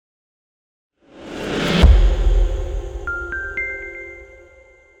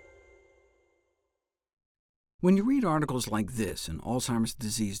When you read articles like this in Alzheimer's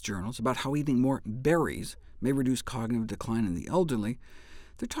disease journals about how eating more berries may reduce cognitive decline in the elderly,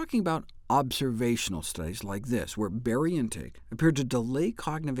 they're talking about observational studies like this, where berry intake appeared to delay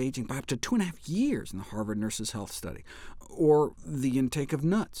cognitive aging by up to 2.5 years in the Harvard Nurses' Health Study, or the intake of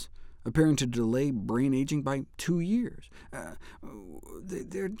nuts, appearing to delay brain aging by 2 years.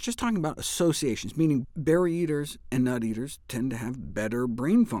 They're just talking about associations, meaning berry eaters and nut eaters tend to have better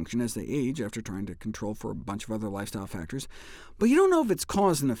brain function as they age after trying to control for a bunch of other lifestyle factors. But you don't know if it's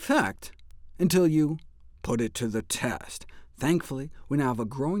cause and effect until you put it to the test. Thankfully, we now have a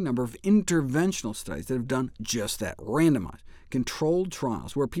growing number of interventional studies that have done just that, randomized, controlled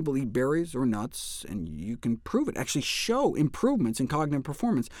trials where people eat berries or nuts, and you can prove it, actually show improvements in cognitive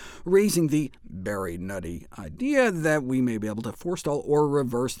performance, raising the berry-nutty idea that we may be able to forestall or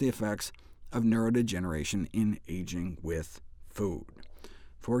reverse the effects of neurodegeneration in aging with food.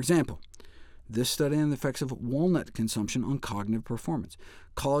 For example, this study on the effects of walnut consumption on cognitive performance.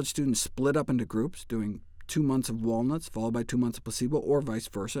 College students split up into groups, doing 2 months of walnuts, followed by 2 months of placebo, or vice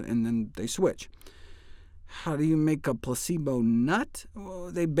versa, and then they switch. How do you make a placebo nut?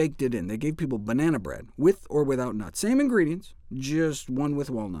 Well, they baked it in. They gave people banana bread, with or without nuts. Same ingredients, just one with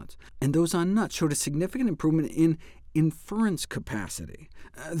walnuts. And those on nuts showed a significant improvement in inference capacity,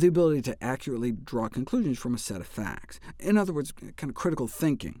 the ability to accurately draw conclusions from a set of facts. In other words, kind of critical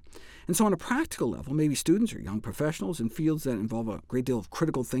thinking. And so on a practical level, maybe students or young professionals in fields that involve a great deal of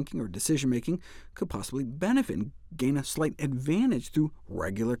critical thinking or decision-making could possibly benefit and gain a slight advantage through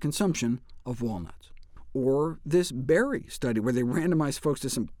regular consumption of walnuts. Or this berry study, where they randomized folks to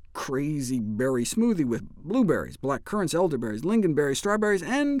some crazy berry smoothie with blueberries, black currants, elderberries, lingonberries, strawberries,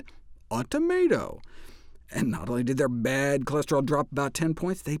 and a tomato. And not only did their bad cholesterol drop about 10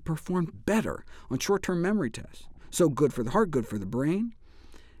 points, they performed better on short-term memory tests. So good for the heart, good for the brain.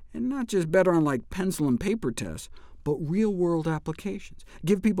 And not just better on like pencil and paper tests, but real-world applications.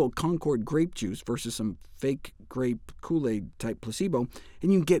 Give people Concord grape juice versus some fake grape Kool-Aid type placebo,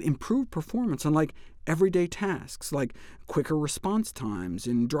 and you can get improved performance on like everyday tasks, like quicker response times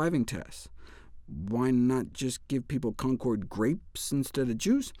in driving tests. Why not just give people Concord grapes instead of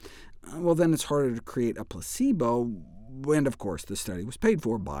juice? Well, then it's harder to create a placebo, and of course the study was paid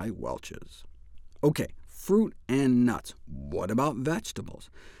for by Welch's. OK, fruit and nuts. What about vegetables?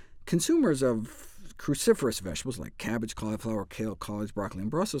 Consumers of cruciferous vegetables like cabbage, cauliflower, kale, collards, broccoli,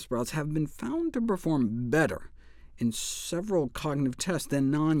 and Brussels sprouts have been found to perform better in several cognitive tests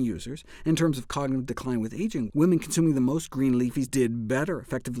than non-users. In terms of cognitive decline with aging, women consuming the most green leafies did better,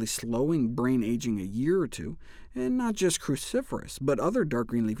 effectively slowing brain aging a year or two, and not just cruciferous, but other dark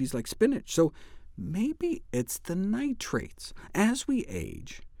green leafies like spinach. So maybe it's the nitrates. As we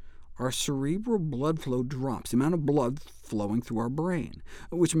age, our cerebral blood flow drops, the amount of blood flowing through our brain,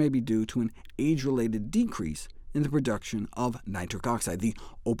 which may be due to an age-related decrease in the production of nitric oxide, the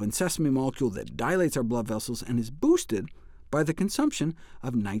open sesame molecule that dilates our blood vessels and is boosted by the consumption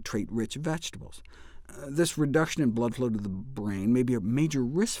of nitrate-rich vegetables. This reduction in blood flow to the brain may be a major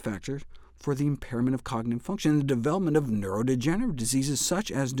risk factor for the impairment of cognitive function and the development of neurodegenerative diseases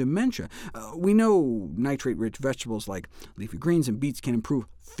such as dementia. We know nitrate-rich vegetables like leafy greens and beets can improve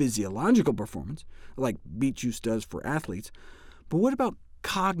physiological performance, like beet juice does for athletes. But what about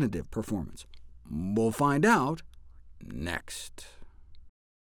cognitive performance? We'll find out next.